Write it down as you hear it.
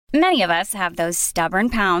Many of us have those stubborn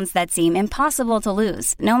pounds that seem impossible to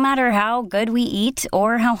lose, no matter how good we eat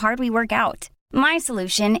or how hard we work out. My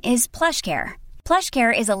solution is PlushCare.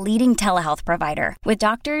 PlushCare is a leading telehealth provider with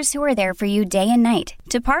doctors who are there for you day and night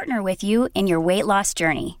to partner with you in your weight loss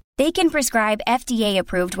journey. They can prescribe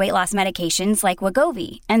FDA-approved weight loss medications like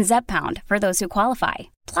Wegovy and Zepbound for those who qualify.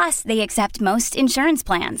 Plus, they accept most insurance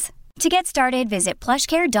plans. To get started, visit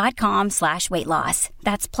plushcare.com/weightloss.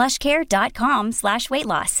 That's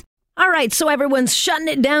plushcare.com/weightloss. All right, so everyone's shutting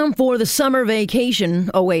it down for the summer vacation.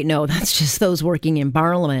 Oh, wait, no, that's just those working in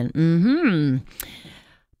Parliament.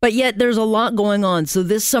 But yet there's a lot going on. So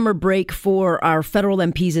this summer break for our federal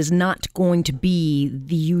MPs is not going to be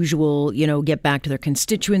the usual, get back to their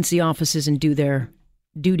constituency offices and do their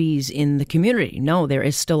duties in the community. No, there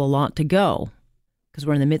is still a lot to go because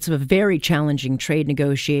we're in the midst of a very challenging trade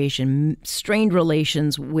negotiation, strained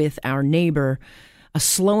relations with our neighbor, a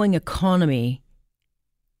slowing economy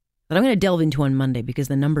that I'm going to delve into on Monday because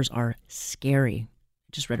the numbers are scary.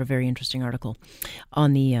 Just read a very interesting article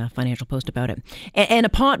on the Financial Post about it. And a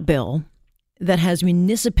pot bill that has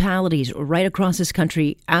municipalities right across this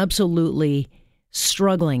country absolutely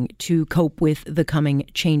struggling to cope with the coming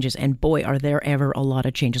changes. And boy, are there ever a lot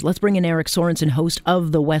of changes. Let's bring in Eric Sorensen, host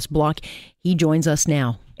of the West Block. He joins us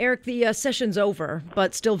now. Eric, the session's over,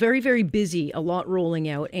 but still very, very busy, a lot rolling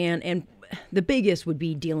out. And the biggest would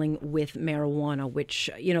be dealing with marijuana, which,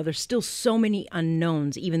 there's still so many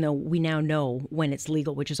unknowns, even though we now know when it's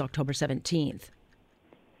legal, which is October 17th.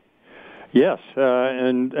 Yes,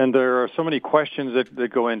 and there are so many questions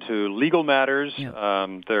that go into legal matters. Yeah.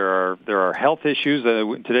 There are health issues.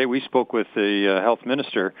 Today we spoke with the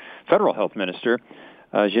federal health minister,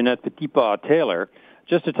 Jeanette Petitpas-Taylor,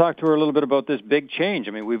 just to talk to her a little bit about this big change.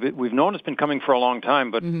 I mean, we've known it's been coming for a long time,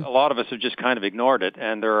 but a lot of us have just kind of ignored it.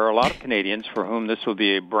 And there are a lot of Canadians for whom this will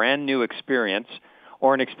be a brand new experience,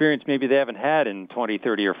 or an experience maybe they haven't had in 20,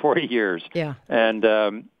 30, or 40 years. Yeah. And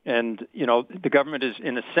the government is,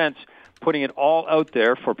 in a sense, putting it all out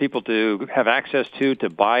there for people to have access to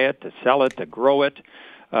buy it, to sell it, to grow it.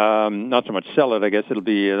 Not so much sell it, I guess that'll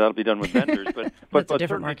be done with vendors, but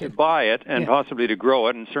certainly market. To buy it and possibly to grow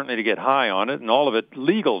it and certainly to get high on it, and all of it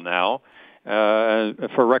legal now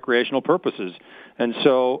for recreational purposes. And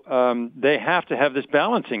so they have to have this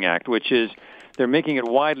balancing act, which is they're making it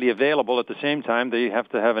widely available. At the same time, they have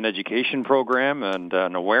to have an education program and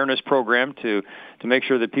an awareness program to make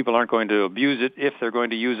sure that people aren't going to abuse it if they're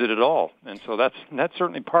going to use it at all. And so that's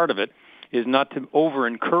certainly part of it, is not to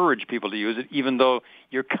over-encourage people to use it, even though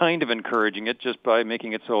you're kind of encouraging it just by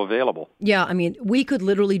making it so available. Yeah, I mean, we could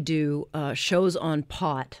literally do shows on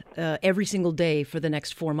pot every single day for the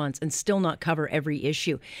next 4 months and still not cover every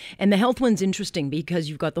issue. And the health one's interesting because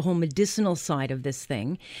you've got the whole medicinal side of this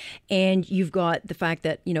thing, and you've got the fact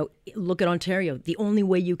that, look at Ontario. The only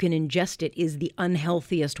way you can ingest it is the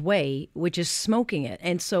unhealthiest way, which is smoking it.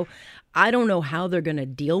 And so I don't know how they're going to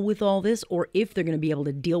deal with all this, or if they're going to be able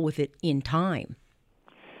to deal with it in time.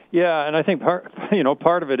 Yeah, and I think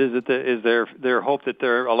part of it is their hope that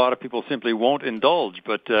a lot of people simply won't indulge,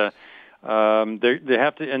 but they have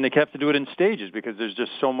to do it in stages because there's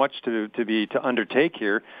just so much to undertake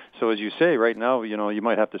here. So as you say, right now, you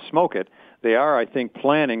might have to smoke it. They are, I think,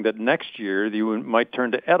 planning that next year you might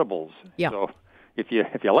turn to edibles. Yeah. So if you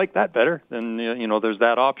like that better, then there's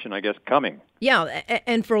that option, I guess, coming. Yeah,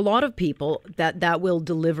 and for a lot of people, that will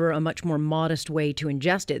deliver a much more modest way to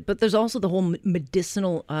ingest it. But there's also the whole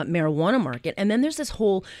medicinal marijuana market. And then there's this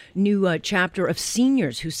whole new chapter of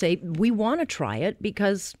seniors who say, we want to try it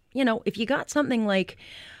because, if you got something like,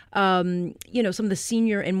 some of the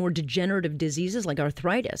senior and more degenerative diseases like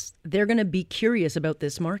arthritis, they're going to be curious about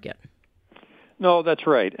this market. No, that's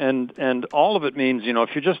right. And all of it means,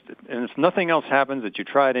 if nothing else happens, that you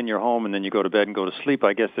try it in your home and then you go to bed and go to sleep,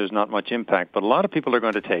 I guess there's not much impact. But a lot of people are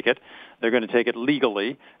going to take it. They're going to take it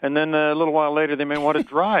legally. And then a little while later, they may want to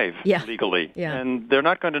drive legally. Yeah. And they're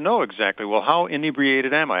not going to know exactly, well, how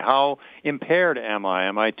inebriated am I? How impaired am I?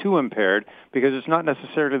 Am I too impaired? Because it's not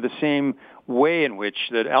necessarily the same way in which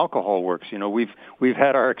that alcohol works. We've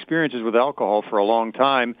had our experiences with alcohol for a long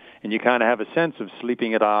time, and you kind of have a sense of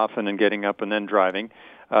sleeping it off and then getting up and then driving.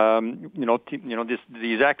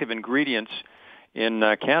 These active ingredients in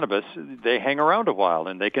cannabis, they hang around a while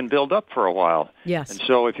and they can build up for a while. Yes. And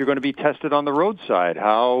so if you're going to be tested on the roadside,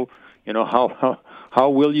 how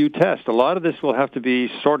will you test? A lot of this will have to be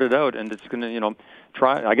sorted out, and it's going to,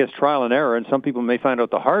 trial and error. And some people may find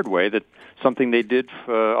out the hard way that something they did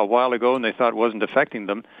a while ago and they thought wasn't affecting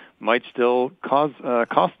them might still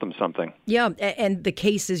cost them something. Yeah, and the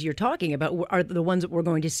cases you're talking about are the ones that we're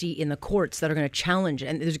going to see in the courts that are going to challenge.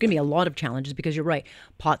 And there's going to be a lot of challenges because you're right.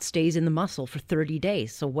 Pot stays in the muscle for 30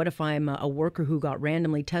 days. So what if I'm a worker who got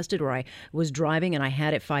randomly tested, or I was driving and I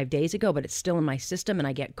had it 5 days ago, but it's still in my system and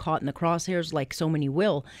I get caught in the crosshairs like so many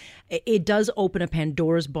will? It does open a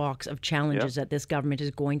Pandora's box of challenges that this government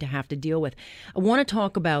is going to have to deal with. I want to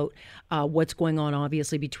talk about what's going on,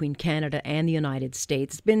 obviously, between Canada and the United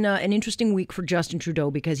States. It's been an interesting week for Justin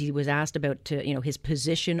Trudeau because he was asked about his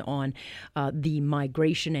position on the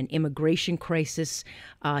migration and immigration crisis.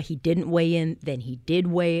 He didn't weigh in, then he did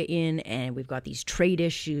weigh in, and we've got these trade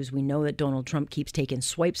issues. We know that Donald Trump keeps taking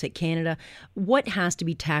swipes at Canada. What has to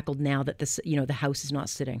be tackled now that the House is not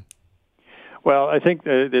sitting? Well, I think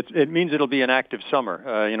it means it'll be an active summer.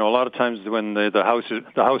 A lot of times when the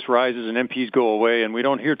House rises and MPs go away, and we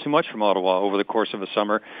don't hear too much from Ottawa over the course of a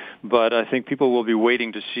summer. But I think people will be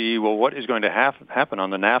waiting to see, well, what is going to happen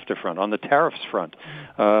on the NAFTA front, on the tariffs front.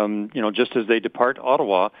 Just as they depart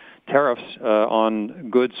Ottawa, tariffs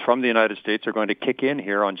on goods from the United States are going to kick in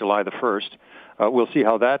here on July the 1st. We'll see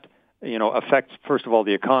how that affects, first of all,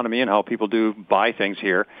 the economy and how people do buy things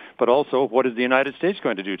here, but also what is the United States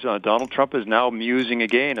going to do? Donald Trump is now musing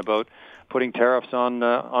again about putting tariffs on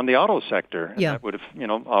the auto sector. Yeah. That would have,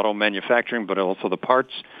 auto manufacturing, but also the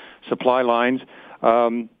parts supply lines.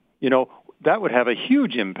 That would have a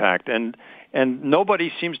huge impact, and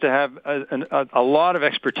nobody seems to have a lot of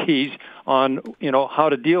expertise on how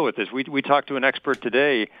to deal with this. We talked to an expert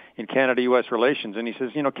today in Canada-U.S. relations, and he says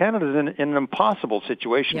Canada's in an impossible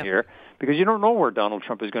situation here because you don't know where Donald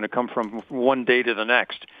Trump is going to come from one day to the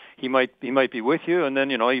next. He might be with you, and then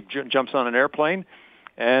he jumps on an airplane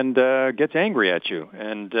and gets angry at you,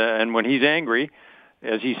 and when he's angry,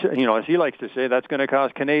 as he likes to say, that's going to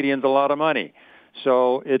cost Canadians a lot of money.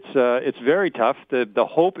 So it's very tough. The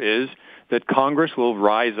hope is that Congress will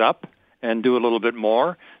rise up and do a little bit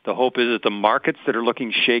more. The hope is that the markets that are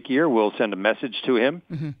looking shakier will send a message to him.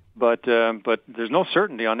 Mm-hmm. But there's no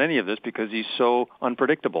certainty on any of this because he's so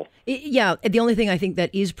unpredictable. Yeah, the only thing I think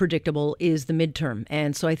that is predictable is the midterm.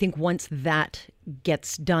 And so I think once that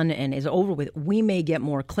gets done and is over with, we may get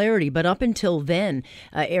more clarity. But up until then,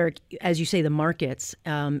 Eric, as you say, the markets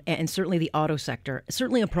and certainly the auto sector,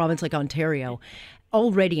 certainly a province like Ontario,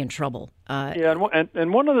 already in trouble.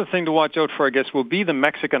 And one other thing to watch out for, I guess, will be the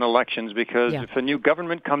Mexican elections because if a new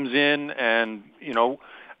government comes in and,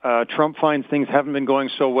 Trump finds things haven't been going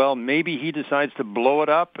so well, maybe he decides to blow it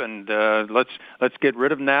up and let's get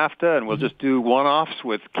rid of NAFTA and we'll just do one-offs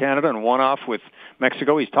with Canada and one-off with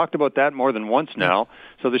Mexico. He's talked about that more than once now.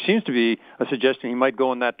 So there seems to be a suggestion he might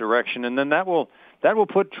go in that direction, and then that will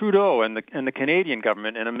put Trudeau and the Canadian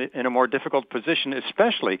government in a more difficult position,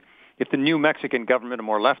 especially if the new Mexican government, a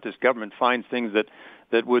more leftist government, finds things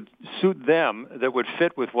that would suit them, that would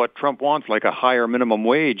fit with what Trump wants, like a higher minimum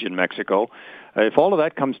wage in Mexico. If all of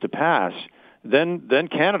that comes to pass, then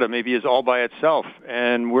Canada maybe is all by itself,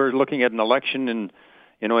 and we're looking at an election in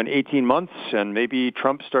 18 months, and maybe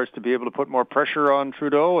Trump starts to be able to put more pressure on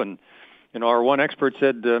Trudeau. And our one expert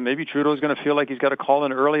said maybe Trudeau is going to feel like he's got to call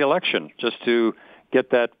an early election just to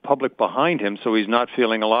get that public behind him, so he's not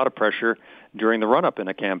feeling a lot of pressure during the run-up in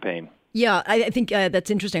a campaign. Yeah, I think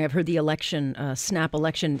that's interesting. I've heard the election, snap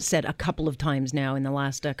election, said a couple of times now in the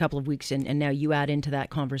last couple of weeks, and now you add into that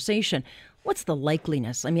conversation. What's the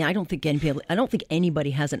likeliness? I mean, I don't think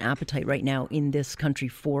anybody has an appetite right now in this country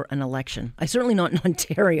for an election. Certainly not in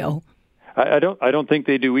Ontario. I don't think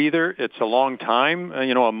they do either. It's a long time.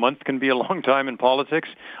 A month can be a long time in politics.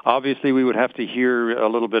 Obviously, we would have to hear a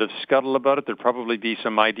little bit of scuttle about it. There'd probably be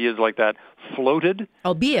some ideas like that floated,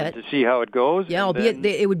 albeit to see how it goes. Yeah, albeit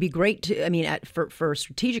it would be great to. I mean, for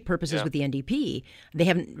strategic purposes with the NDP, they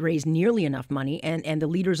haven't raised nearly enough money, and the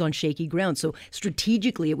leader's on shaky ground. So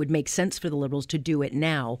strategically, it would make sense for the Liberals to do it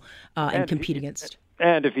now and compete against.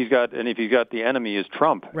 And if you've got the enemy is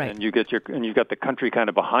Trump, right, and you've got the country kind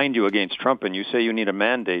of behind you against Trump, and you say you need a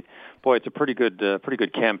mandate, boy, it's a pretty good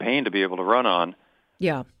campaign to be able to run on.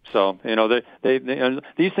 Yeah. So they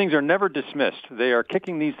these things are never dismissed. They are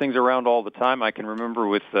kicking these things around all the time. I can remember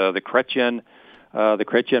with the Chrétien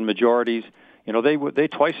majorities. They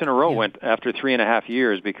twice in a row went after 3.5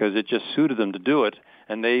 years because it just suited them to do it.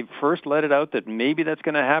 And they first let it out that maybe that's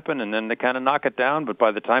going to happen, and then they kind of knock it down. But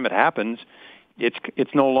by the time it happens,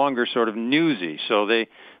 it's no longer sort of newsy. So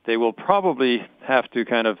they will probably have to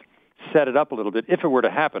kind of set it up a little bit if it were to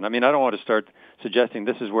happen. I mean, I don't want to start suggesting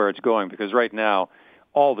this is where it's going because right now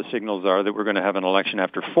all the signals are that we're going to have an election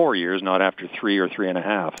after 4 years, not after 3 or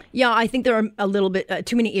 3.5. Yeah, I think there are a little bit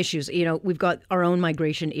too many issues. You know, we've got our own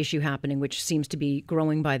migration issue happening, which seems to be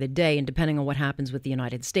growing by the day. And depending on what happens with the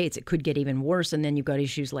United States, it could get even worse. And then you've got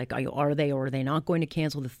issues like, are they or are they not going to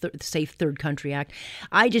cancel the Safe Third Country Act?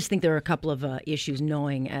 I just think there are a couple of issues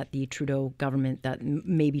knowing at the Trudeau government that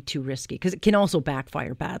may be too risky because it can also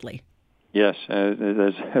backfire badly. Yes,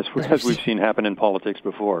 as we've seen happen in politics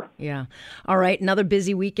before. Yeah. All right. Another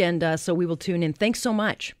busy weekend, so we will tune in. Thanks so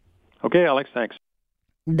much. Okay, Alex, thanks.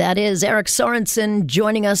 That is Eric Sorensen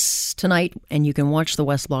joining us tonight, and you can watch the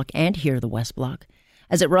West Block and hear the West Block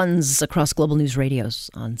as it runs across Global News Radios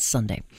on Sunday.